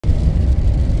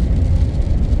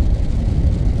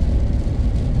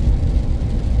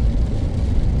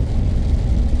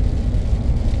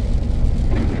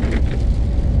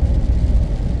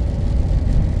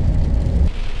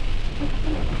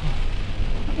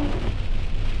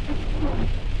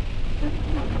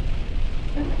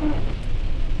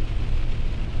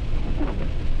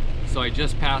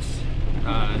just passed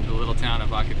the little town of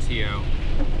Ocotillo,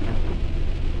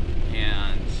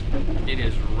 and it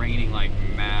is raining like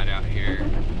mad out here.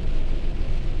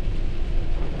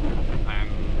 I'm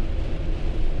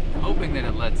hoping that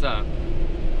it lets up.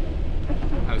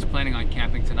 I was planning on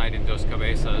camping tonight in Dos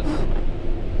Cabezas,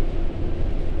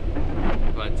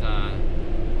 but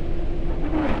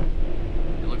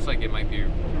it looks like it might be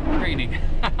raining.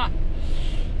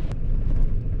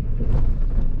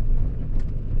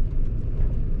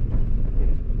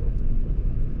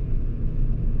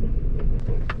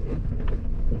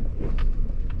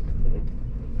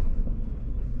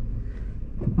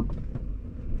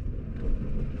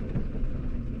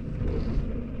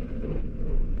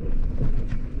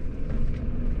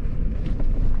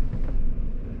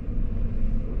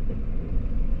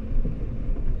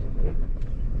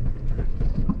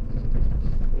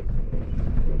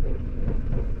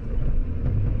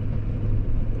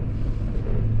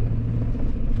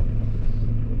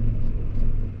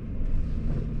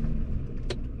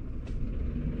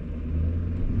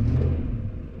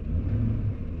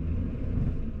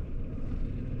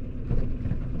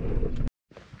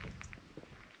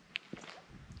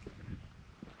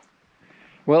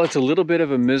 Well, it's a little bit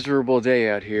of a miserable day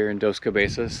out here in Dos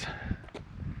Cabezas.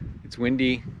 It's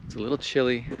windy, it's a little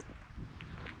chilly,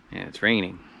 and it's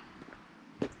raining.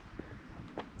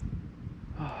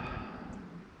 The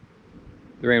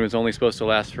rain was only supposed to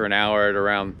last for an hour at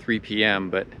around 3 p.m.,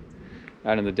 but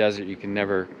out in the desert you can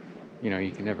never,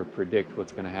 you can never predict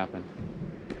what's going to happen.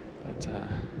 But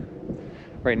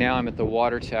right now I'm at the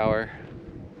water tower.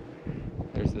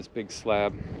 There's this big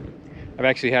slab. I've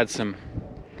actually had some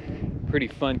pretty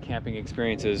fun camping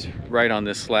experiences right on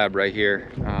this slab right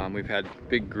here. We've had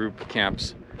big group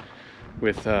camps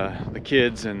with the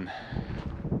kids and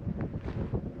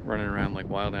running around like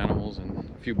wild animals and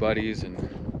a few buddies, and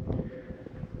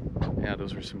yeah,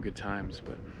 those were some good times.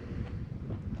 But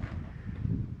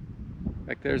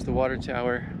back there's the water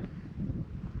tower.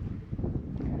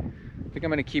 I think I'm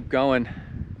gonna keep going.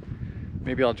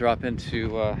 Maybe I'll drop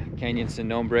into Cabezas and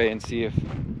Nombre and see if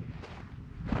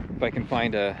I can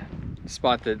find a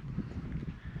spot that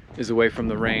is away from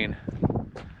the rain,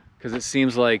 because it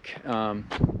seems like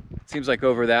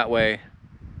over that way,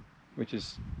 which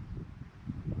is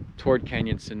toward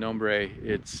Cabezas and Nombre,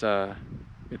 it's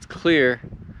clear,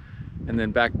 and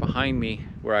then back behind me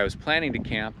where I was planning to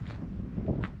camp,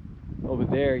 over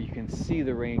there you can see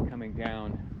the rain coming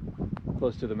down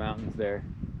close to the mountains there.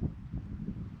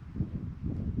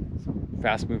 Some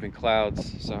fast moving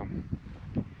clouds, so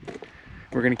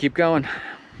we're gonna keep going.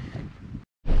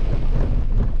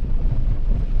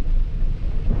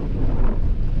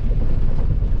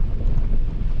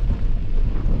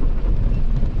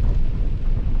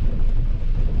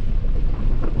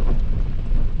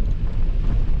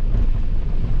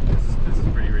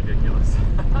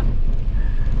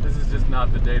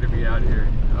 Not the day to be out here.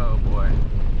 Oh boy.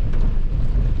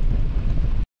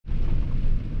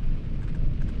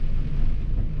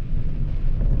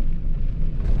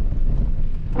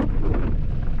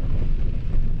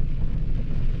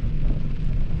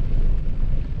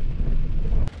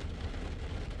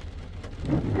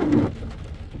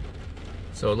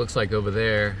 So it looks like over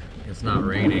there it's not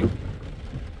raining.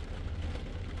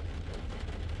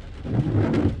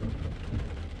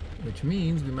 Which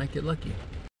means we might get lucky.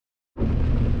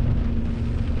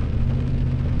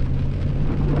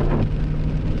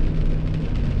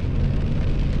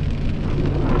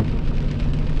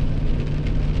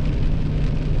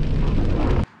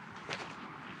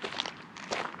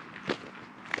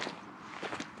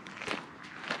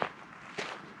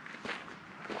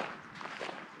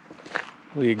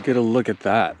 Well, you get a look at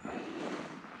that.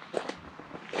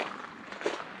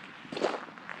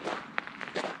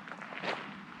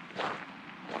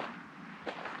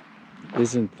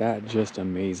 Isn't that just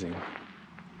amazing?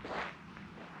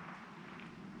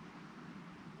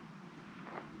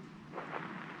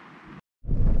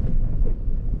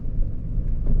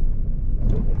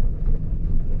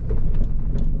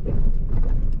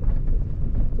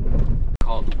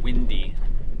 Called Windy,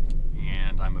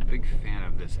 and I'm a big fan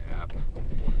of this app.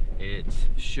 It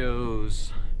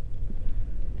shows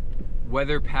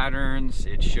weather patterns,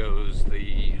 it shows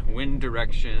the wind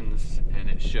directions, and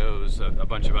it shows a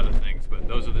bunch of other things. But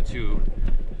those are the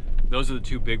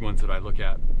two big ones that I look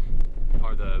at,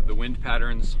 are the wind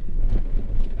patterns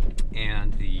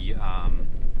and the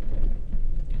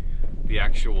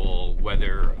actual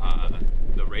weather,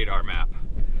 the radar map.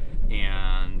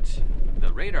 And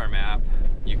the radar map,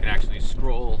 you can actually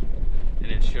scroll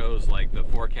and it shows like the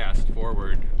forecast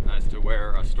forward as to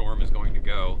where a storm is going to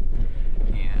go.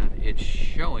 And it's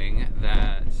showing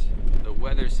that the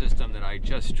weather system that I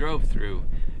just drove through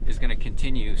is going to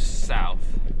continue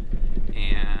south,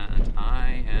 and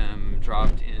I am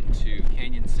dropped into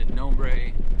canyons in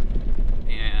Nombre,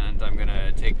 and I'm going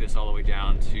to take this all the way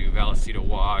down to Vallecito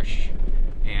Wash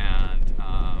and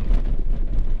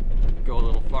go a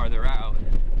little farther out,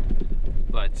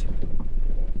 but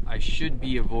I should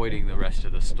be avoiding the rest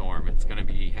of the storm. It's going to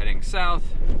be heading south,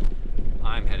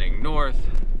 I'm heading north,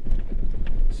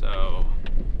 so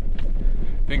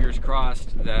fingers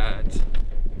crossed that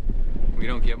we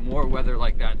don't get more weather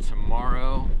like that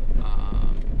tomorrow.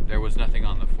 There was nothing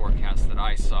on the forecast that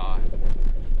I saw,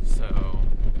 so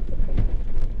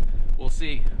we'll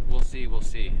see, we'll see, we'll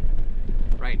see.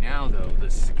 Right now though, the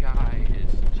sky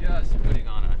is just putting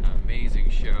on an amazing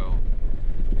show.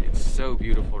 It's so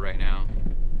beautiful right now,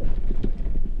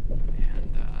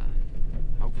 and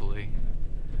hopefully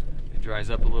it dries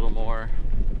up a little more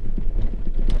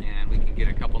and we can get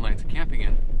a couple nights of camping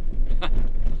in.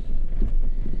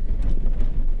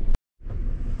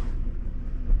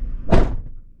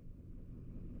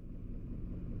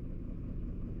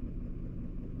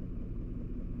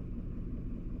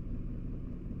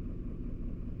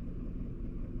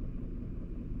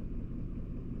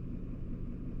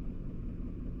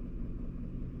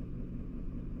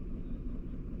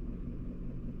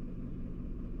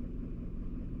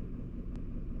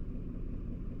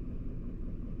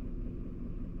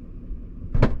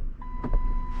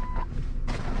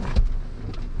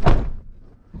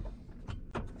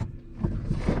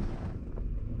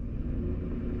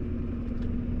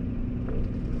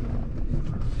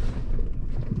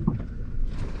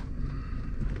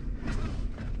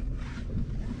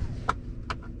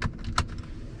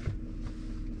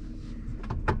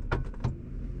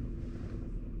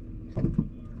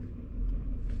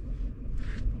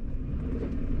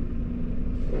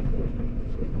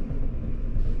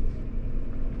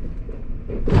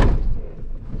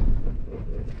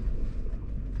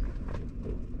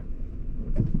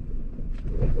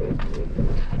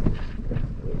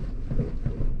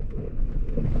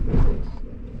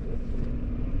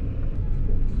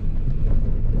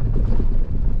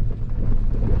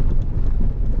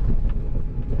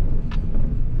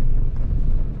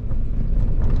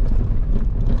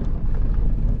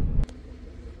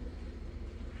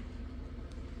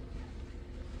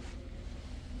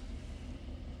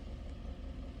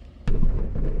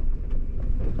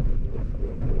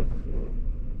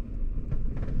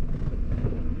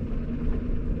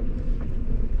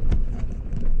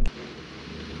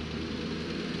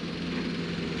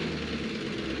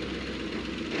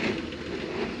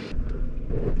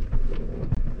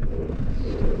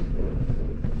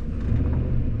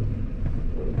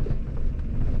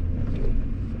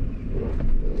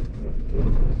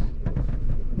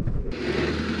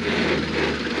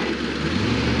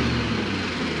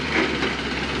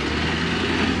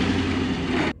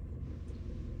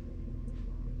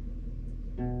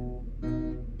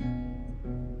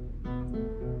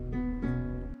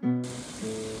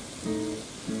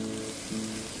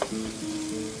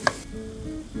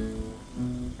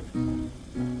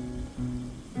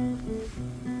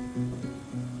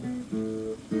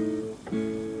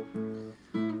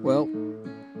 Well,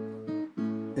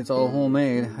 it's all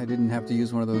homemade. I didn't have to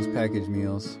use one of those package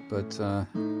meals, but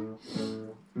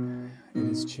it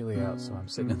is chilly out, so I'm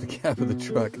sitting in the cab of the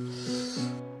truck.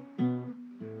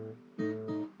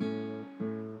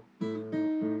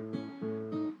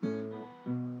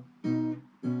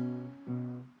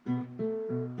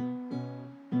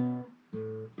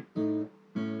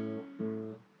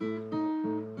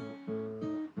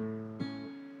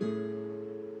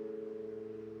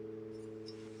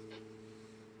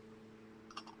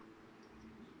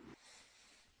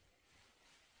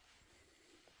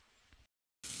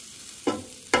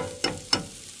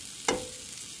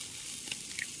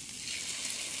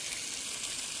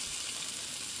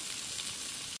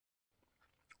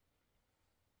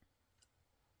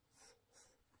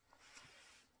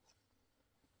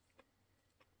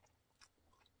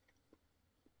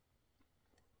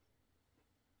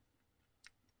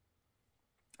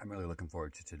 I'm really looking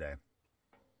forward to today.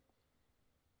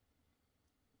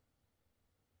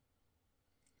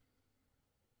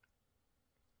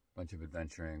 Bunch of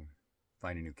adventuring,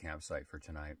 find a new campsite for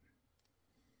tonight.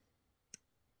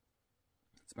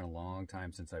 It's been a long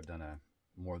time since I've done a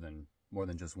more than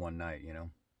just one night, you know.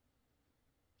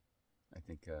 I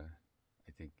think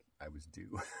I was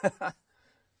due.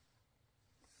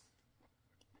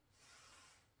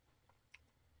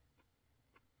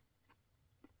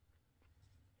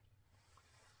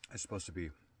 It's supposed to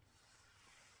be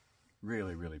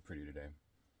really, really pretty today.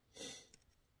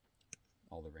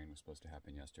 All the rain was supposed to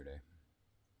happen yesterday.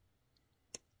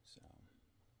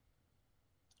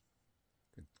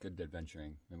 good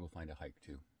adventuring. Maybe we'll find a hike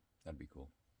too. That'd be cool.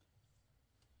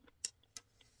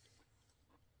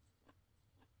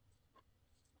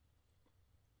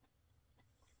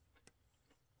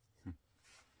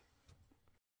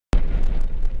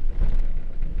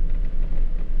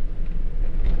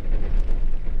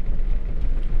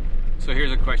 So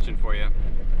here's a question for you.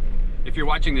 If you're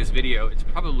watching this video, it's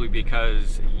probably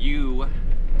because you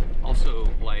also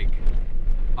like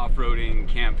off-roading,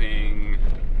 camping,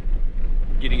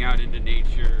 getting out into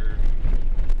nature,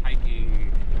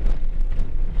 hiking,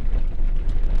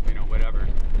 you know, whatever.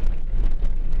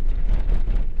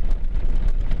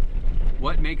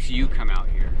 What makes you come out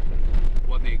here?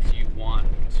 What makes you want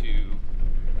to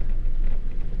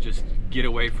just get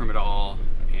away from it all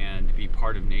and be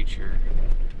part of nature?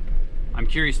 I'm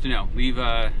curious to know. Leave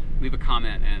a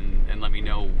comment and let me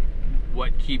know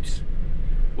what keeps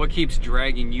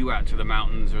dragging you out to the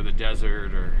mountains or the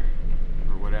desert or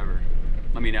whatever.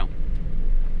 Let me know.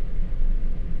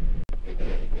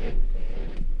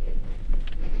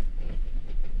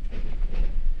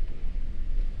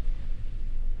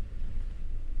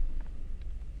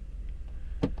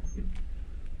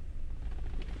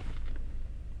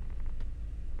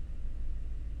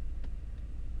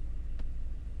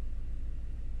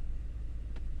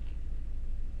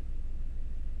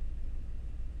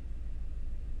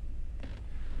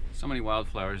 So many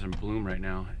wildflowers in bloom right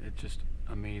now. It's just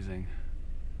amazing.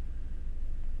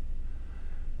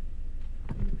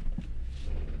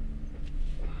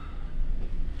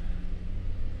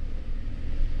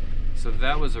 So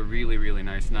that was a really, really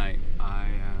nice night. I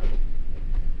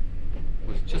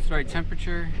was just the right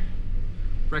temperature.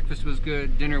 Breakfast was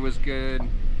good, dinner was good.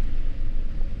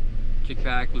 Kicked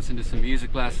back, listened to some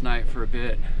music last night for a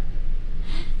bit.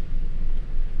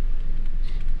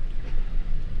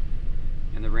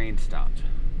 And the rain stopped.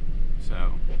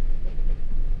 So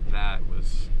that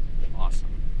was awesome.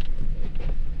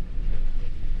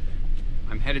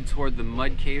 I'm headed toward the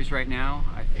mud caves right now.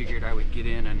 I figured I would get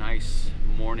in a nice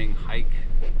morning hike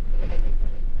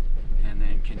and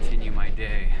then continue my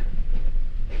day.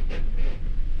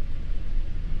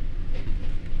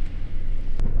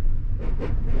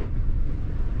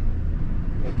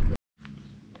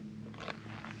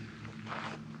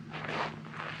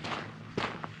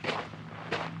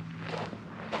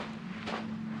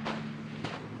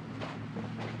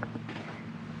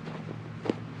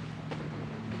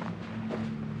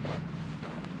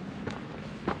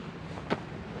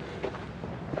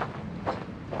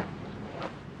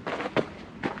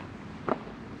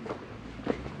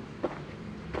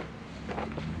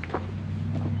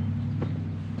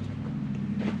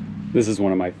 This is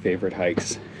one of my favorite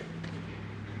hikes.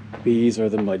 These are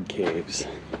the mud caves.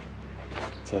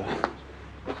 It's a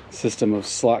system of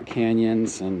slot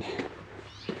canyons and,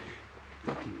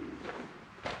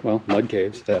 well, mud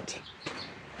caves. It's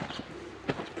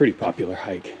a pretty popular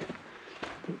hike.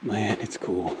 But man, it's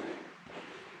cool.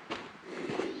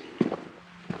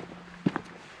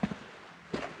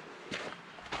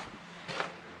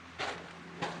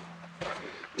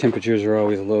 Temperatures are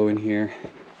always low in here.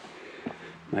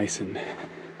 Nice and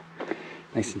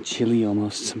chilly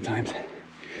almost sometimes.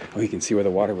 Oh, you can see where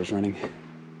the water was running.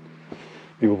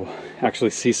 Maybe we'll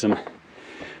actually see some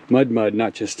mud,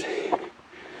 not just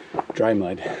dry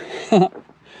mud.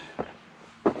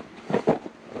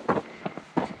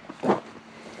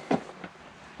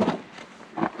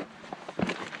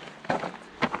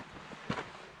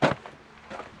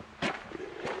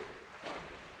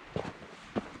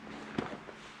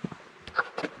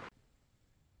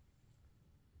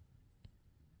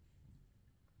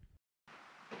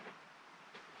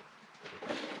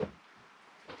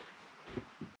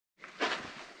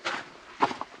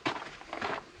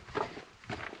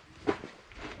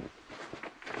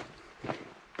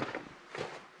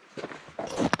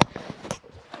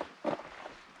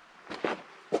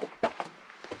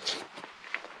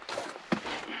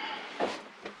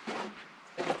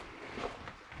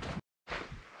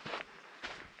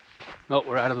 Oh,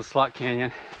 we're out of the slot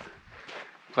canyon.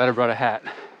 Glad I brought a hat.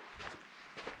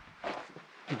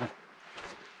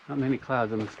 Not many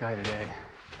clouds in the sky today,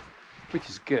 which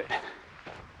is good,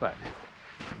 but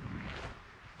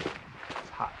it's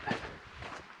hot.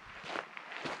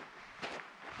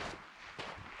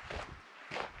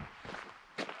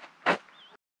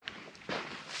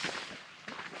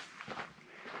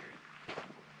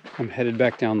 I'm headed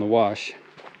back down the wash,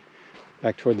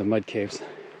 back toward the mud caves.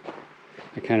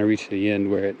 I kind of reached the end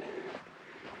where it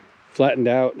flattened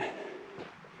out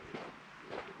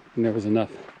and there was enough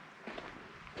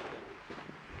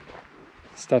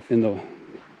stuff in the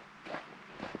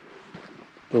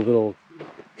little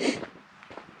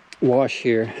wash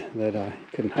here that I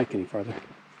couldn't hike any farther.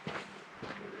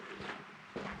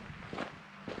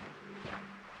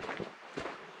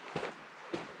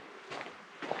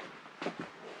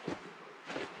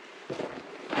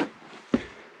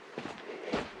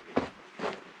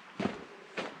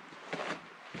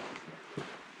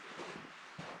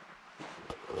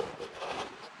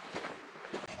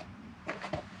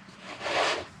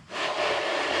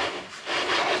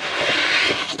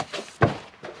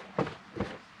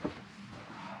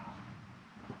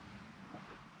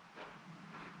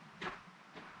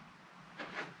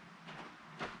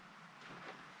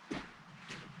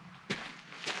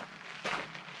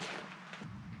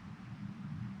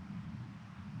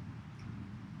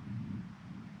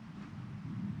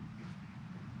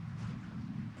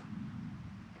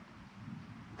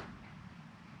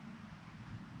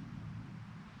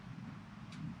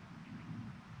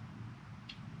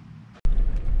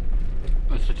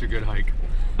 That's such a good hike.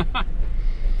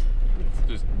 It's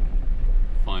just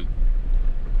fun.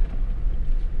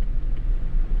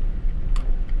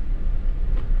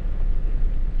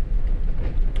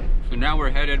 So now we're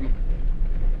headed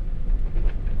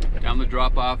down the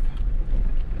drop off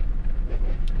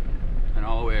and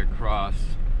all the way across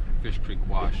Fish Creek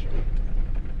Wash.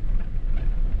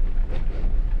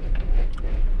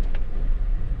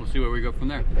 We'll see where we go from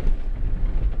there.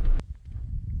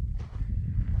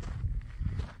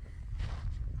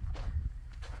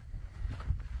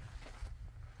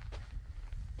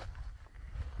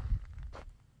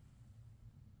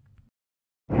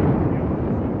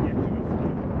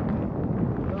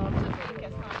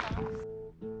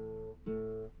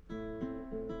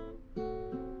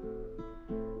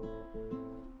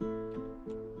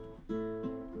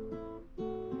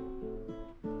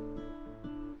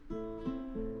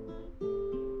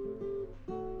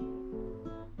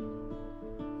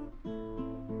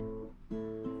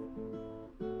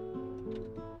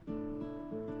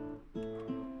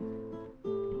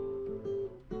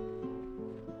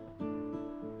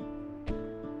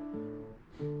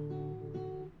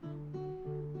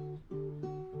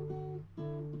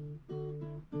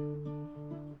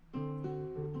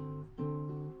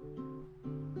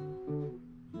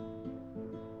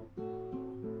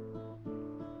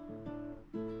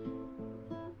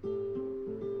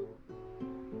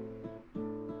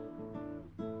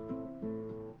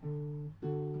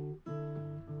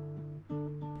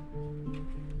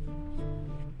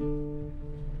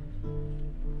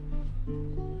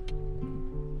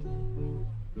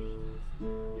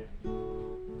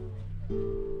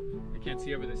 Can't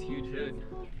see over this huge hood.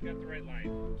 You got the right light.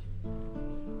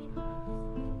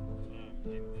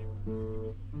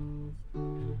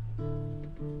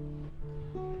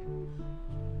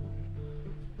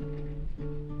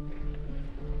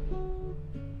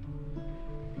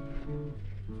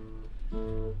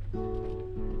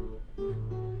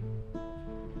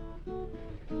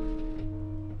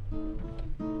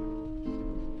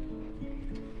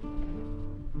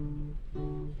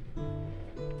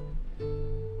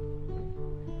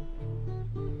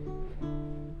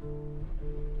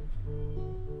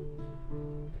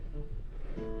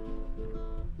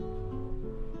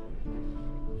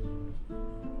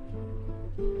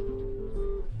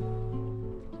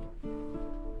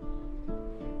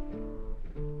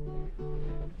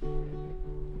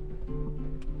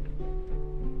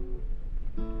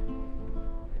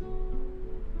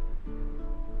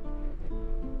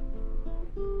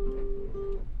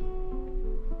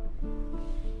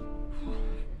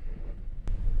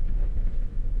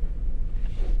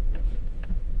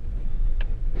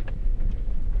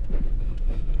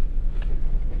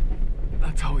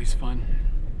 That's always fun.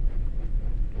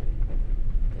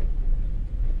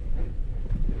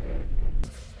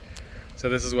 So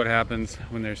this is what happens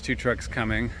when there's two trucks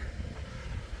coming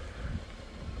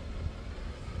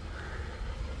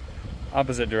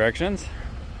opposite directions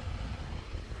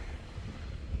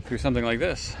through something like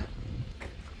this.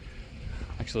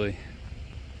 Actually,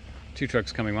 two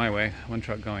trucks coming my way, one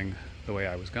truck going the way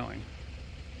I was going.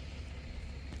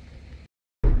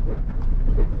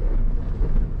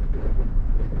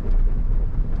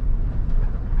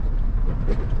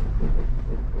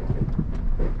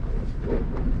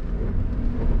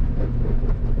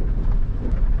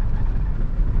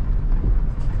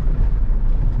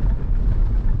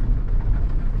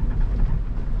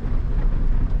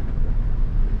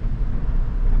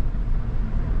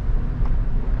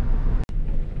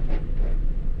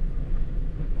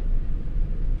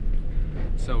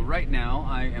 So right now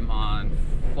I am on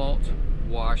Fault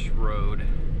Wash Road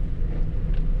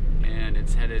and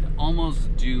it's headed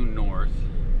almost due north.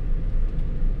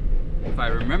 if I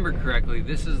remember correctly,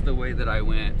 this is the way that I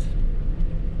went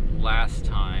last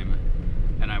time,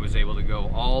 and I was able to go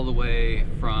all the way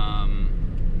from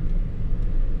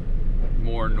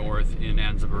more north in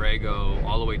Anza Borrego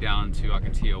all the way down to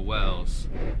Ocotillo Wells.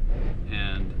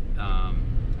 And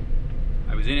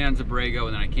I was in Anza Borrego,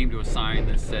 and then I came to a sign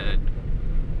that said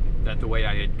that the way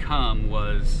I had come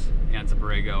was Anza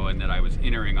Borrego and that I was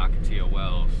entering Ocotillo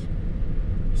Wells.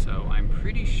 So I'm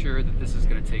pretty sure that this is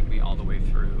going to take me all the way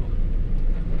through.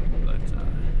 But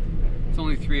it's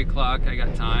only 3 o'clock, I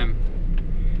got time.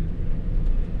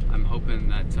 I'm hoping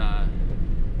that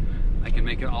I can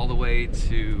make it all the way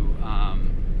to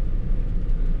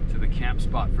the camp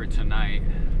spot for tonight.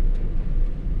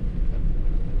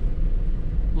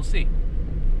 We'll see.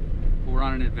 But we're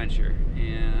on an adventure,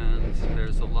 and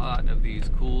there's a lot of these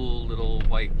cool little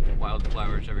white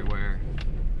wildflowers everywhere.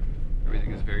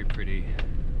 Everything is very pretty.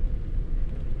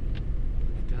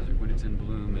 The desert, when it's in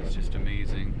bloom, is just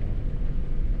amazing.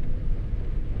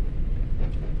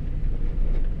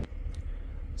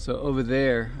 So over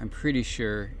there, I'm pretty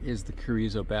sure, is the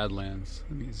Carrizo Badlands.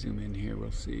 Let me zoom in here,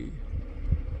 we'll see.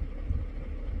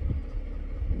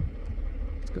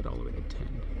 Let's go all the way to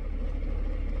 10.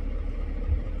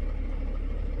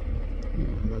 Yeah,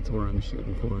 that's where I'm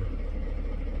shooting for.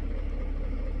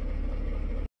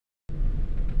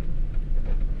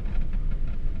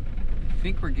 I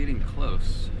think we're getting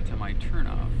close to my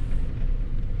turnoff.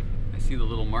 I see the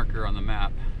little marker on the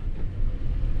map.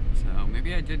 So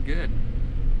maybe I did good.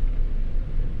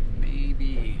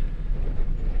 Maybe.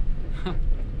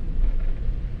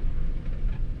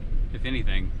 If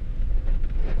anything,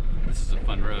 this is a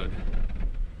fun road.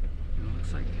 It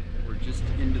looks like we're just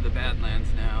into the Badlands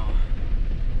now.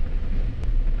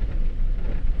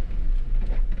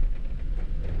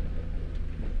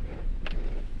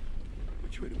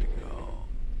 Which way do we go?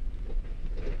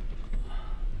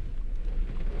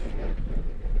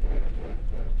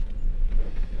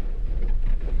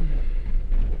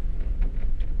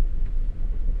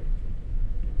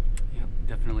 Yep,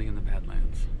 definitely in the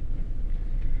Badlands.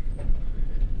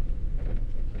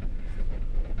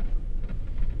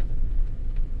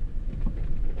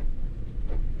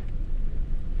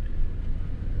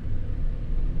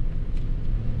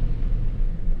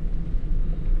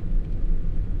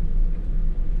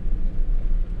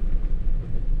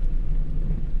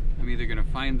 Either going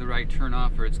to find the right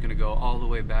turnoff, or it's going to go all the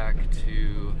way back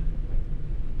to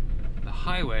the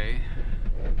highway.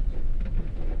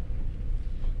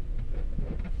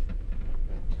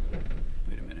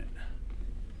 Wait a minute.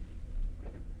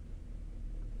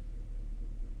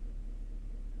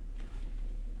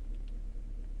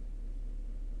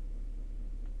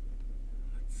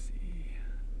 Let's see.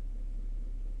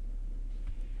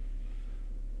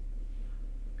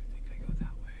 I think I go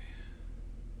that way.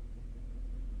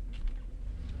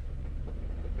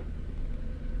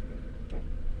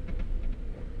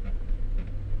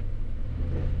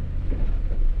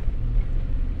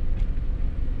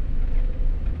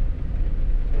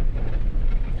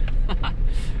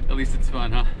 At least it's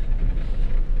fun, huh?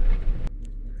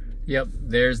 Yep,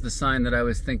 there's the sign that I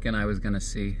was thinking I was gonna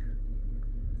see.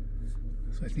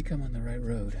 So I think I'm on the right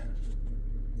road.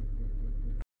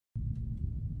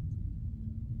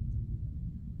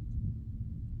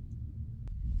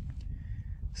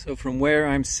 So from where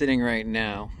I'm sitting right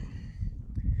now,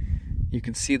 you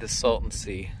can see the Salton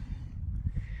Sea.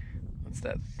 What's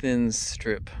that thin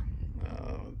strip?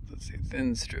 Let's see,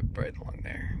 thin strip right along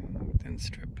there. Thin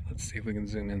strip. Let's see if we can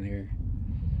zoom in here.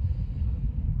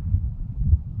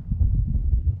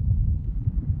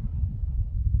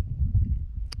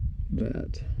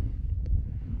 That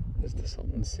is the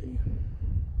Salton Sea.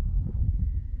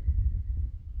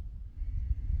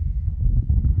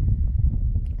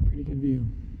 Pretty good view.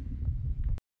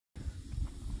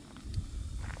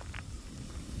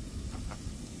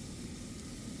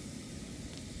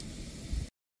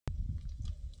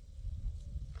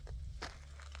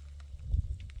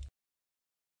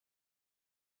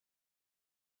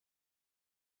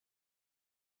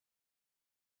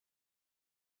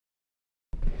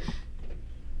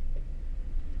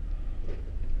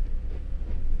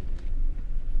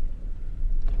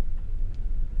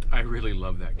 I really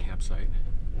love that campsite.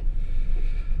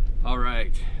 All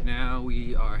right, now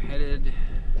we are headed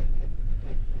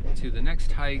to the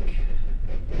next hike.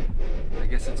 I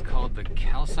guess it's called the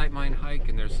Calcite Mine hike,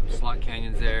 and there's some slot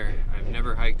canyons there. I've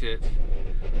never hiked it,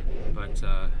 but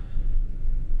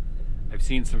I've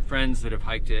seen some friends that have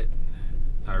hiked it,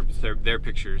 or their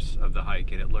pictures of the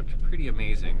hike, and it looked pretty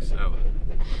amazing. So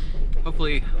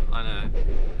hopefully on a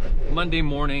Monday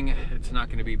morning, it's not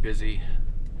going to be busy.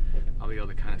 I'll be able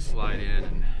to kind of slide in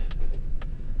and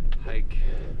hike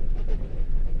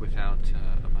without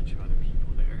a bunch of other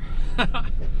people there.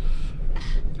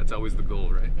 That's always the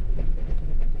goal, right?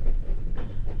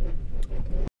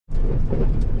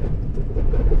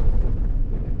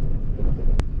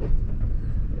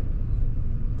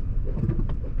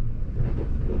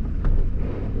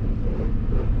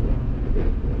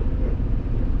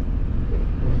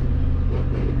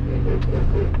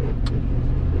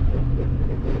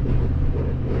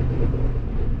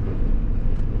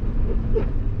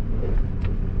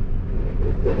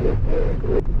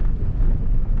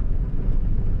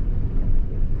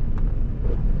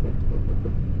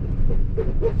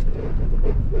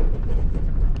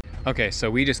 Okay,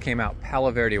 so we just came out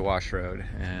Palo Verde Wash Road,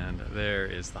 and there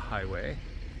is the highway,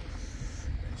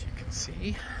 as you can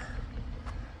see.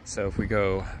 So if we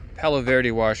go Palo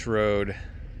Verde Wash Road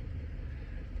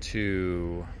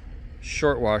to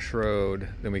Short Wash Road,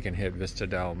 then we can hit Vista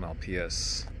del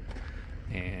Malpais,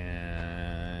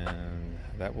 and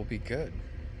that will be good.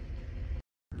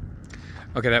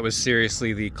 Okay, that was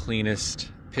seriously the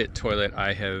cleanest pit toilet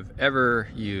I have ever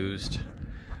used.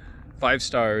 5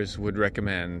 stars, would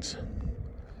recommend.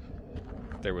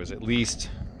 There was at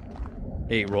least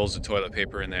 8 rolls of toilet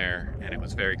paper in there, and it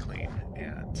was very clean.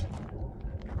 And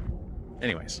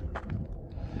anyways.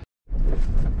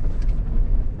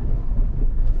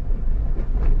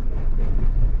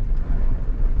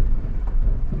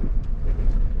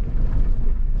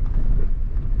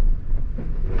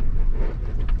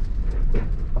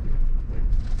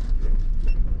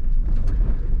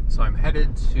 So I'm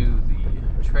headed to the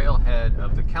trailhead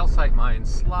of the Calcite Mine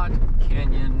Slot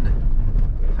Canyon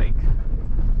hike,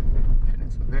 and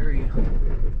it's very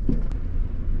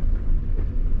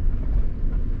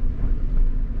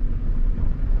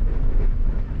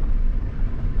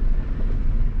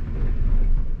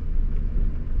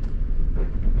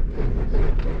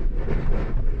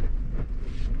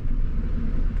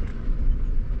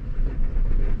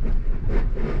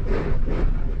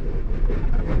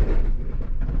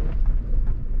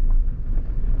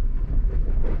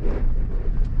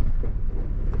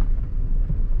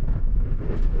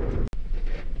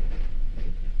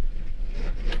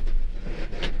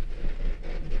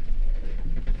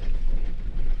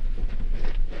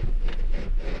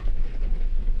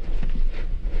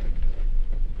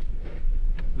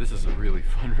This is a really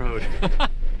fun road.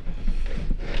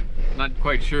 Not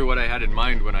quite sure what I had in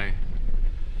mind when I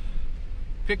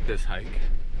picked this hike,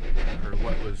 or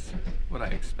what I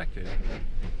expected,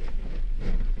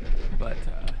 but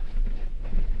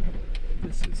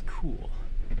this is cool.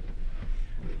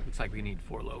 Looks like we need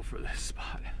 4 low for this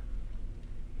spot.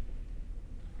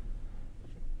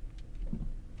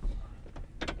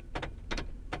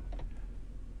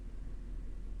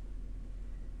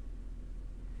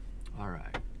 All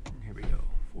right, here we go.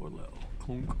 4 low.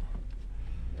 Clunk.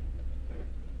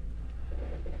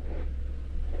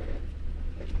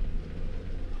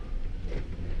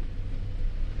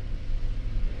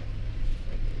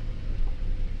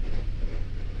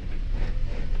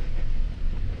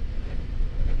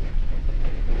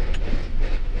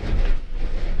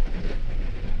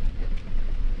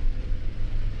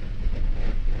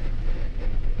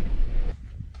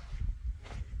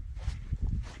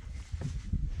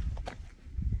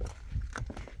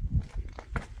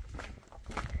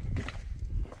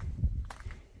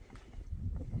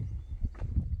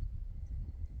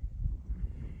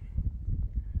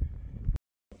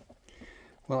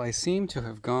 Well, I seem to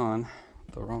have gone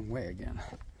the wrong way again.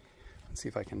 Let's see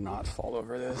if I can not fall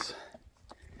over this.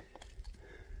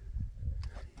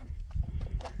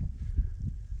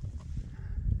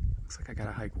 Looks like I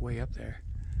gotta hike way up there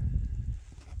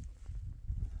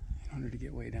in order to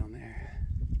get way down there.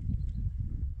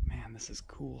 Man, this is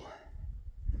cool.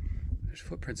 There's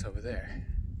footprints over there,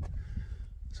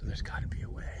 so there's gotta be a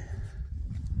way.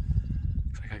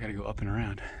 Looks like I gotta go up and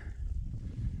around.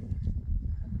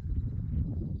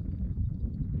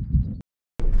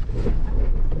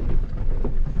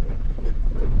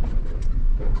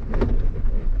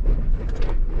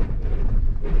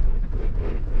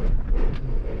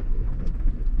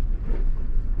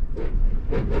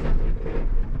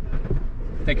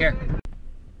 Take care.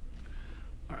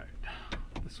 All right,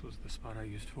 this was the spot I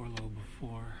used 4 low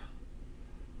before.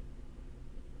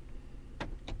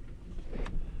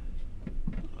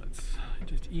 Let's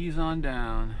just ease on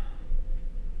down.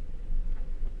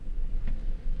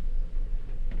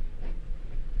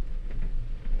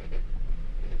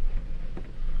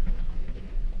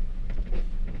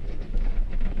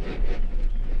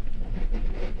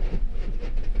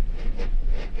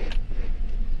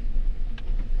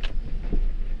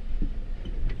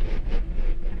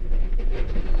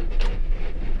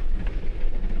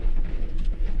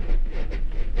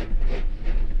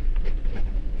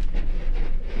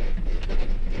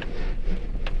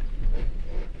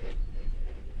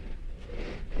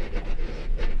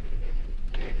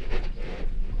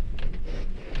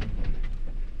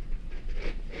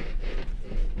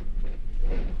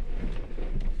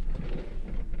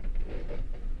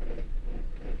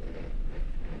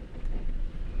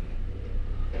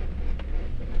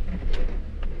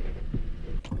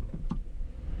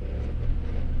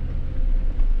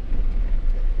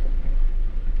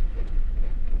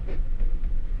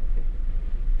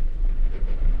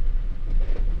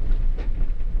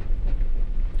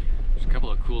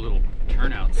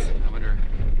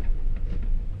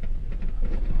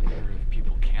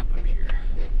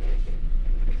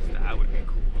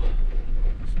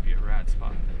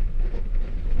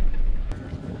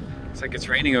 Looks like it's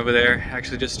raining over there.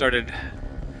 Actually just started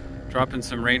dropping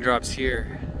some raindrops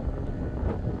here.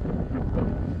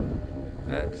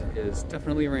 That is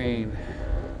definitely rain.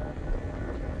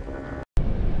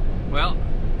 Well,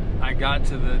 I got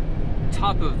to the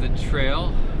top of the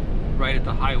trail right at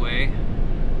the highway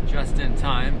just in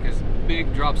time because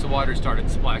big drops of water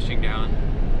started splashing down,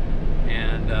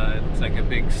 and it looks like a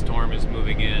big storm is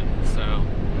moving in. So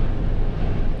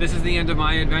this is the end of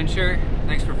my adventure.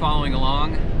 Thanks for following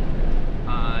along.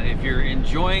 If you're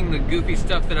enjoying the goofy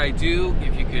stuff that I do,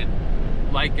 if you could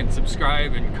like and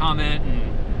subscribe and comment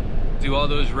and do all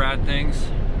those rad things,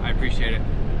 I appreciate it.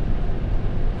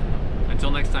 Until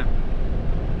next time.